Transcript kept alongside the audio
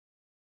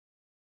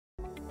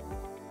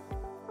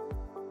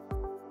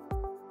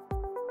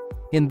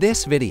In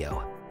this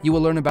video, you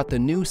will learn about the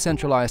new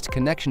Centralized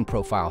Connection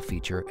Profile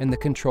feature in the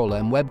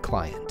Control-M web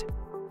client.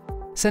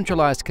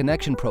 Centralized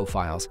Connection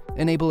Profiles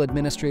enable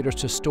administrators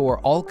to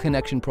store all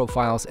connection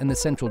profiles in the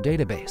central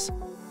database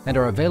and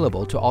are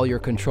available to all your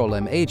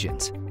Control-M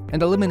agents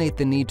and eliminate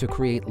the need to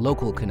create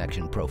local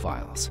connection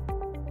profiles.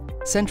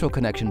 Central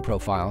connection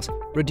profiles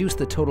reduce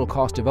the total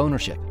cost of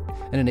ownership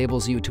and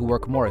enables you to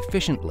work more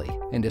efficiently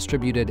in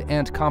distributed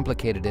and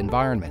complicated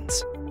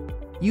environments.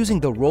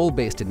 Using the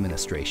role-based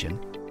administration,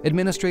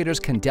 administrators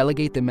can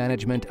delegate the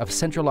management of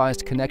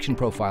centralized connection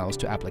profiles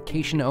to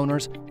application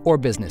owners or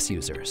business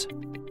users.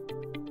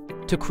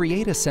 To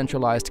create a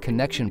centralized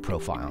connection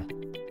profile,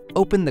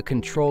 open the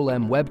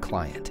Control-M web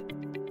client,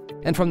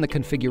 and from the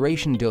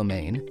configuration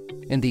domain,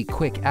 in the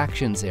Quick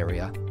Actions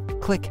area,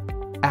 click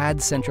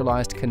Add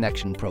Centralized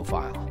Connection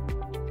Profile.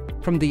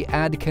 From the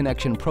Add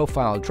Connection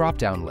Profile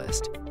drop-down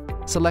list,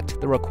 select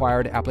the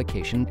required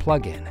application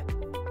plugin.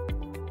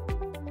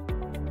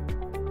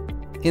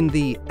 In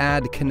the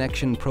Add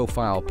Connection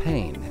Profile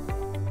pane,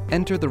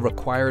 enter the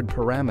required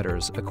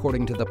parameters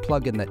according to the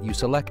plugin that you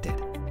selected,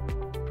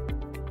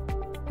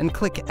 and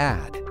click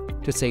Add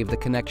to save the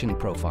connection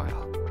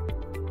profile.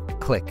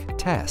 Click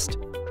Test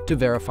to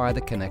verify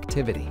the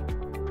connectivity.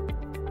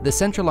 The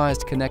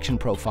Centralized Connection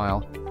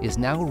Profile is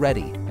now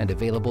ready and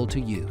available to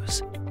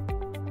use.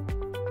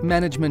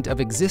 Management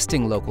of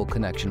existing local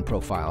connection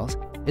profiles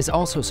is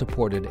also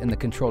supported in the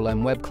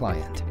Control-M web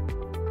client.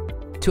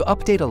 To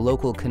update a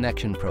local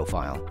connection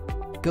profile,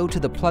 go to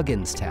the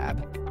Plugins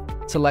tab,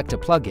 select a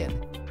plugin,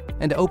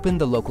 and open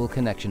the local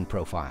connection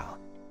profile.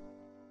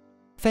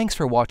 Thanks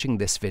for watching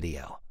this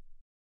video.